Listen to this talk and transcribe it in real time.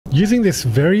Using this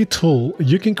very tool,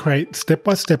 you can create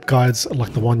step-by-step guides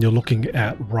like the one you're looking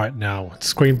at right now.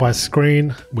 Screen by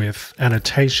screen with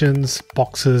annotations,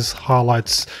 boxes,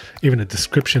 highlights, even a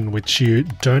description which you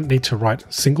don't need to write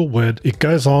a single word. It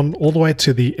goes on all the way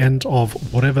to the end of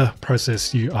whatever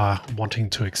process you are wanting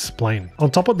to explain. On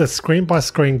top of the screen by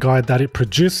screen guide that it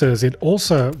produces, it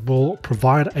also will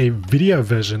provide a video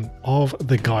version of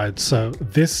the guide. So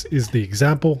this is the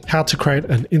example, how to create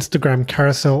an Instagram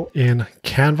carousel in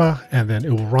Canva, and then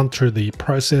it will run through the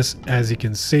process as you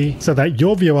can see, so that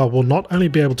your viewer will not only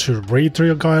be able to read through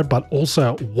your guide, but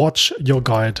also watch your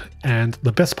guide. And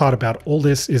the best part about all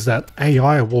this is that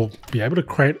AI will be able to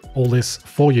create all this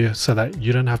for you so that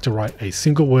you don't have to write a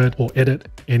single word or edit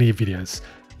any videos.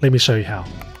 Let me show you how.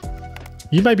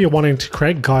 You may be wanting to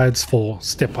create guides for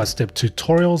step-by-step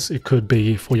tutorials. It could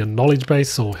be for your knowledge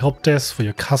base or help desk for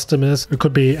your customers. It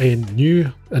could be a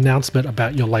new announcement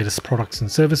about your latest products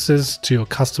and services to your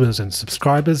customers and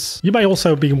subscribers. You may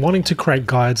also be wanting to create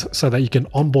guides so that you can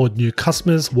onboard new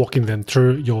customers, walking them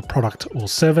through your product or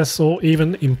service, or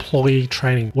even employee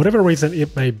training. Whatever reason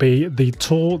it may be, the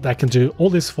tool that can do all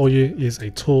this for you is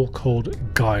a tool called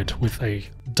Guidde with a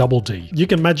double D. You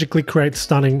can magically create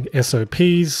stunning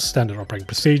SOPs, standard operating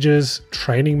procedures,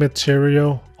 training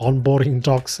material, onboarding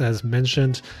docs as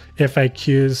mentioned,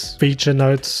 FAQs, feature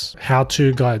notes,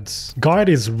 how-to guides. Guidde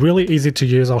is really easy to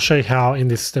use. I'll show you how in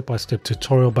this step-by-step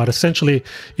tutorial, but essentially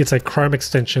it's a Chrome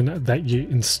extension that you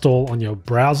install on your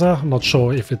browser. I'm not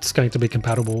sure if it's going to be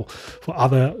compatible for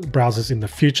other browsers in the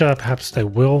future. Perhaps they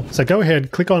will. So go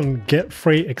ahead, click on Get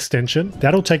Free Extension.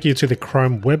 That'll take you to the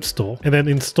Chrome Web Store, and then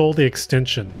install the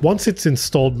extension. Once it's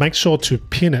installed, make sure to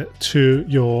pin it to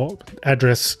your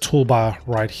address toolbar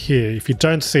right here. If you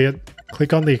don't see it,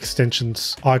 click on the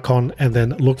extensions icon and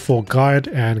then look for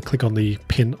Guidde and click on the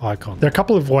pin icon. There are a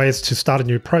couple of ways to start a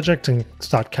new project and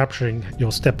start capturing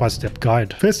your step-by-step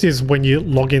guide. First is when you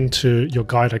log into your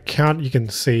Guidde account, you can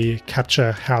see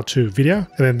capture how-to video,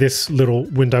 and then this little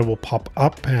window will pop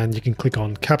up and you can click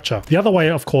on capture. The other way,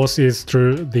 of course, is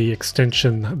through the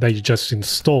extension that you just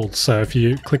installed. So if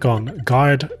you click on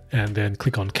Guidde and then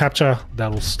click on capture,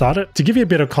 that'll start it. To give you a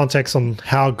bit of context on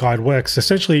how Guidde works,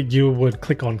 essentially you would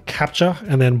click on capture,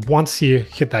 and then once you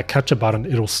hit that capture button,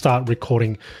 it'll start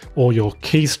recording all your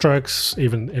keystrokes,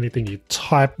 even anything you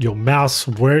type, your mouse,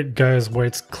 where it goes, where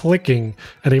it's clicking,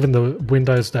 and even the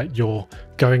windows that you're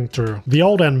going through. The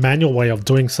old and manual way of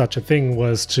doing such a thing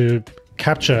was to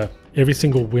capture every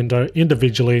single window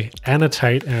individually,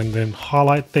 annotate, and then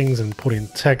highlight things and put in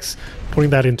text, putting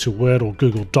that into Word or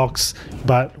Google Docs.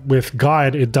 But with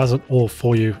Guidde, it does it all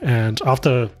for you. And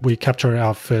after we capture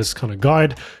our first kind of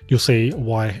guide, you'll see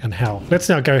why and how. Let's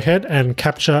now go ahead and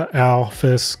capture our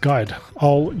first guide.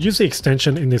 I'll use the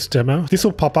extension in this demo. This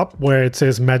will pop up where it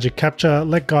says Magic Capture.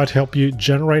 Let Guidde help you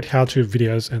generate how-to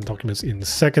videos and documents in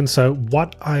seconds. So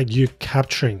what are you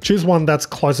capturing? Choose one that's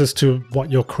closest to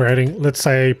what you're creating. Let's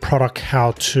say product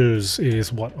how-tos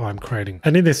is what I'm creating.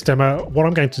 And in this demo, what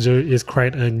I'm going to do is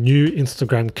create a new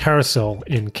Instagram carousel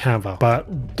in Canva.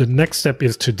 But the next step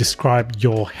is to describe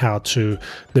your how-to.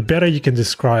 The better you can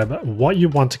describe what you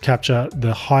want to capture,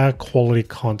 the higher quality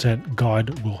content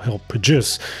Guidde will help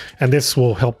produce. And this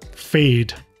will help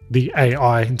feed the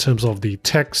AI in terms of the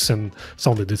text and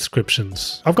some of the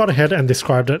descriptions. I've gone ahead and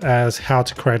described it as how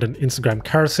to create an Instagram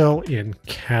carousel in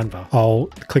Canva. I'll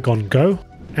click on go.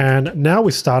 And now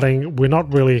we're starting. We're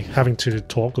not really having to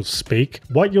talk or speak.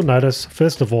 What you'll notice,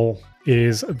 first of all,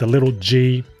 is the little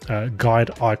G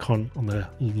guide icon on the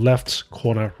left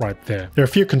corner right there. There are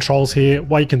a few controls here.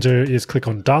 What you can do is click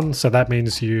on done. So that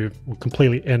means you will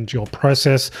completely end your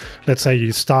process. Let's say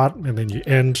you start and then you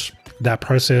end that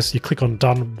process. You click on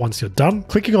done once you're done.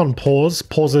 Clicking on pause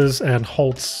pauses and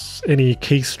halts any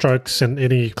keystrokes and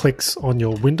any clicks on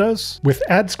your windows. With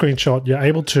add screenshot, you're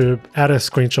able to add a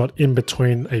screenshot in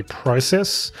between a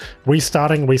process.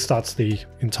 Restarting restarts the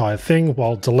entire thing,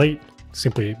 while delete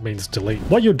simply means delete.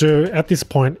 What you'll do at this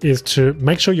point is to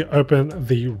make sure you open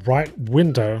the right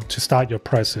window to start your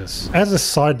process. As a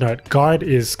side note, Guidde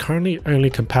is currently only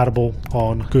compatible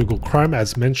on Google Chrome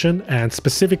as mentioned, and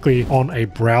specifically on a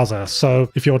browser. So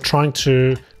if you're trying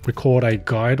to record a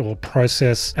guide or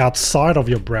process outside of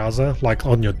your browser, like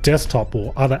on your desktop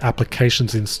or other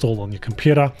applications installed on your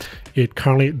computer, it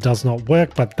currently does not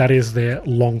work, but that is their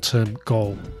long-term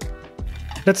goal.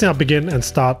 Let's now begin and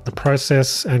start the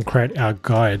process and create our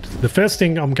guide. The first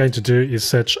thing I'm going to do is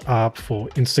search up for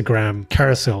Instagram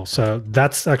carousel. So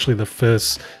that's actually the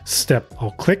first step.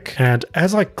 I'll click, and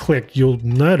as I click, you'll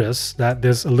notice that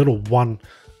there's a little one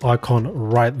icon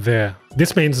right there.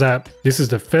 This means that this is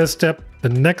the first step. The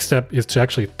next step is to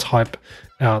actually type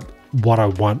out what I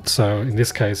want. So in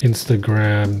this case,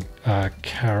 Instagram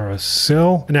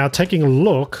carousel. Now taking a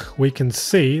look, we can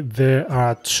see there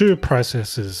are two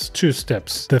processes, two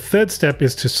steps. The third step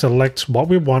is to select what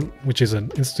we want, which is an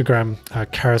Instagram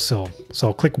carousel. So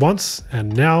I'll click once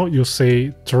and now you'll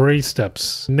see 3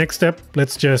 steps. Next step,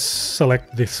 let's just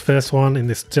select this first one in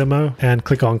this demo and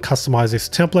click on customize this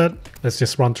template. Let's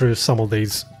just run through some of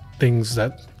these things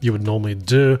that you would normally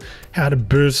do, how to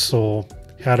boost or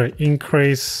how to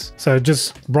increase. So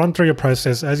just run through your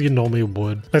process as you normally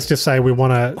would. Let's just say we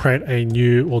want to create a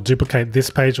new or duplicate this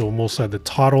page, or more so the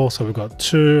title. So we've got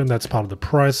 2 and that's part of the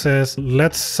process.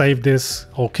 Let's save this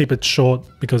or keep it short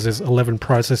because there's 11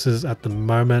 processes at the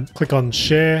moment. Click on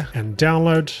share and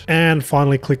download, and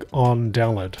finally click on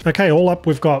download. Okay, all up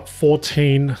we've got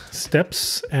 14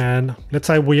 steps, and let's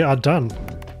say we are done.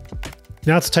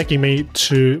 Now it's taking me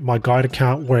to my Guide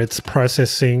account where it's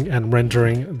processing and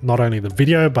rendering not only the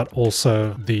video, but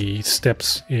also the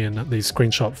steps in the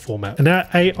screenshot format. And now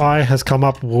AI has come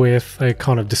up with a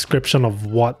kind of description of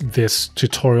what this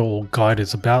tutorial or guide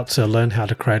is about. So learn how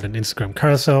to create an Instagram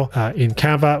carousel in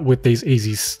Canva with these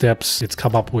easy steps. It's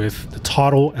come up with the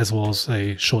title as well as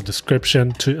a short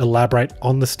description to elaborate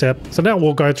on the step. So now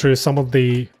we'll go through some of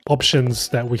the options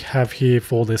that we have here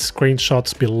for the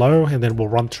screenshots below, and then we'll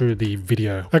run through the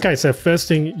video. Okay, so first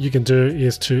thing you can do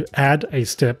is to add a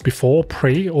step before,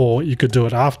 pre, or you could do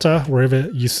it after, wherever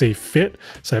you see fit.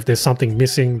 So if there's something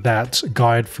missing that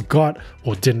Guide forgot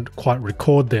or didn't quite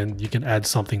record, then you can add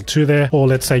something to there. Or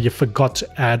let's say you forgot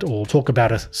to add or talk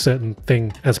about a certain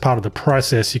thing as part of the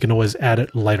process, you can always add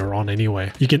it later on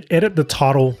anyway. You can edit the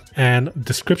title and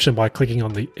description by clicking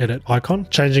on the edit icon,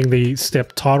 changing the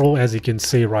step title as you can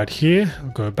see right here. I'll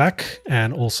go back,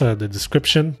 and also the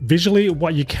description. Visually,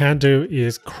 what you can do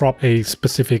is crop a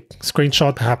specific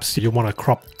screenshot. Perhaps you want to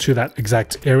crop to that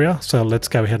exact area. So let's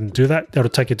go ahead and do that. That'll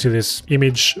take you to this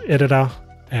image editor,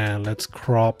 and let's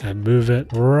crop and move it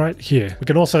right here. We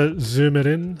can also zoom it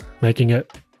in, making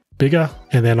it bigger,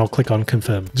 and then I'll click on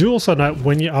confirm. Do also note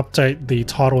when you update the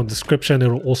title and description,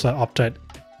 it'll also update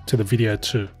to the video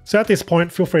too. So at this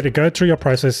point, feel free to go through your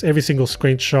process, every single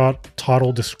screenshot,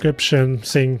 title, description,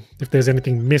 seeing if there's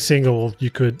anything missing or you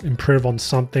could improve on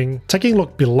something. Taking a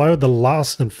look below the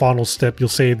last and final step, you'll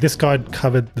see this guide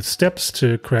covered the steps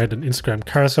to create an Instagram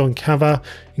carousel in Canva,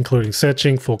 including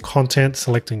searching for content,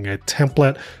 selecting a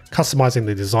template, customizing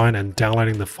the design, and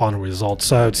downloading the final result.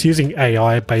 So it's using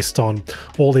AI based on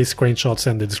all these screenshots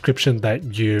and the description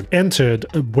that you entered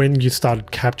when you started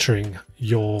capturing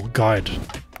your guide.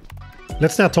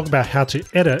 Let's now talk about how to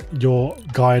edit your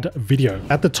guide video.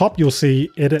 At the top, you'll see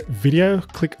edit video.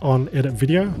 Click on edit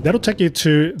video. That'll take you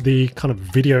to the kind of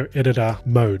video editor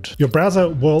mode. Your browser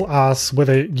will ask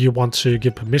whether you want to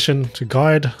give permission to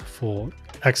Guide for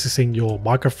accessing your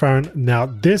microphone. Now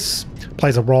this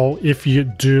plays a role if you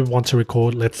do want to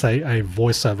record, let's say, a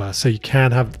voiceover. So you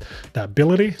can have that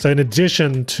ability. So in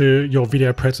addition to your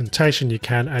video presentation, you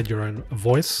can add your own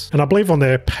voice. And I believe on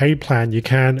their paid plan, you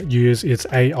can use its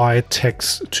AI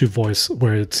text to voice,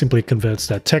 where it simply converts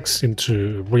that text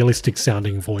into realistic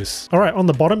sounding voice. All right, on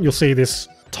the bottom, you'll see this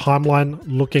timeline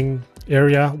looking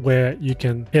area where you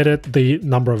can edit the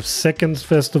number of seconds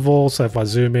first of all. So if I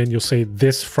zoom in, you'll see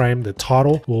this frame, the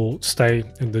title will stay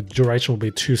and the duration will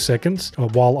be 2 seconds,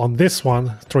 while on this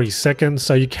one 3 seconds.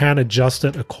 So you can adjust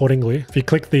it accordingly. If you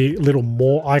click the little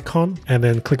more icon and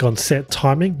then click on set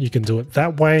timing, you can do it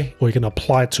that way, or you can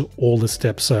apply it to all the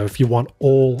steps. So if you want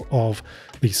all of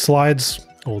the slides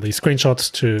or the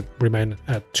screenshots to remain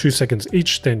at 2 seconds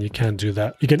each, then you can do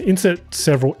that. You can insert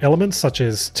several elements such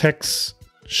as text,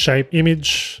 shape,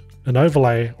 image, an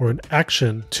overlay, or an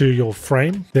action to your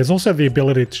frame. There's also the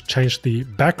ability to change the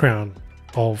background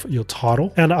of your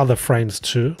title and other frames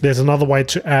too. There's another way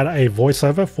to add a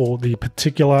voiceover for the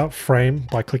particular frame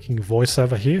by clicking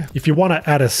voiceover here. If you want to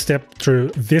add a step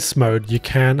through this mode, you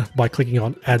can by clicking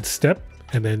on add step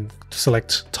and then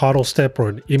select title step or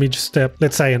an image step.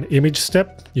 Let's say an image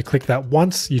step, you click that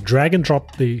once, you drag and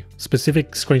drop the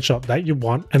specific screenshot that you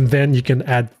want, and then you can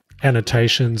add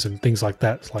annotations and things like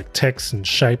that, like text and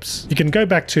shapes. You can go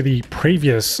back to the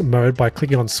previous mode by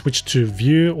clicking on switch to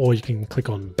view, or you can click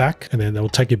on back and then it will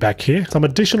take you back here. Some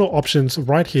additional options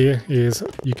right here is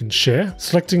you can share,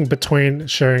 selecting between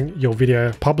sharing your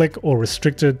video public or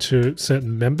restricted to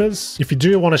certain members. If you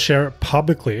do want to share it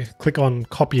publicly, click on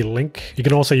copy link. You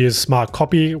can also use smart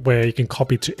copy, where you can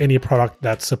copy to any product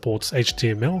that supports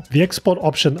HTML. The export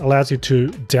option allows you to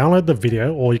download the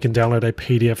video, or you can download a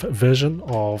PDF version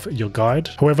of your guide.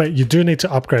 However, you do need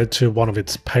to upgrade to one of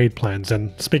its paid plans.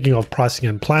 And speaking of pricing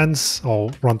and plans,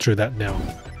 I'll run through that now.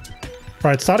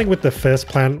 Right, starting with the first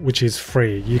plan, which is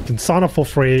free. You can sign up for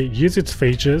free, use its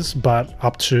features, but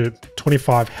up to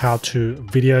 25 how-to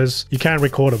videos. You can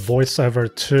record a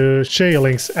voiceover too, share your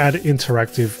links, add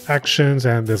interactive actions,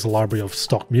 and there's a library of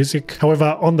stock music.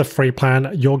 However, on the free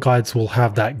plan, your guides will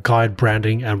have that guide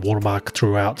branding and watermark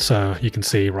throughout, so you can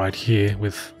see right here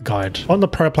with guide. On the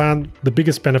pro plan, the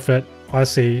biggest benefit I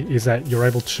see is that you're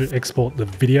able to export the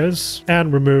videos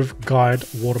and remove guide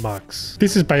watermarks.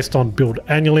 This is based on billed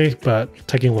annually, but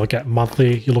taking a look at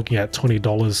monthly, you're looking at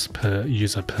 $20 per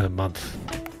user per month.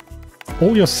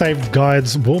 All your saved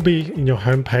guides will be in your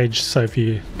homepage, so if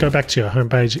you go back to your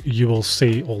homepage, you will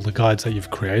see all the guides that you've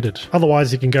created.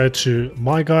 Otherwise, you can go to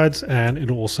My Guides and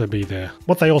it'll also be there.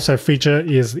 What they also feature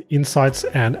is insights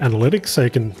and analytics, so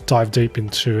you can dive deep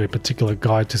into a particular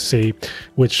guide to see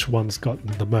which one's got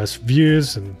the most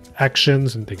views and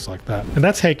actions and things like that. And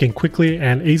that's how you can quickly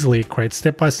and easily create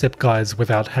step-by-step guides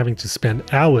without having to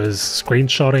spend hours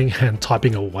screenshotting and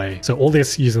typing away. So all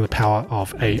this using the power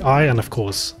of AI and of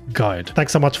course, Guide.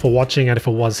 Thanks so much for watching, and if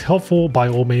it was helpful, by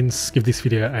all means give this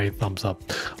video a thumbs up.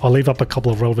 I'll leave up a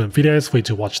couple of relevant videos for you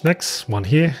to watch next, one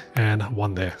here and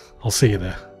one there. I'll see you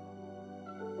there.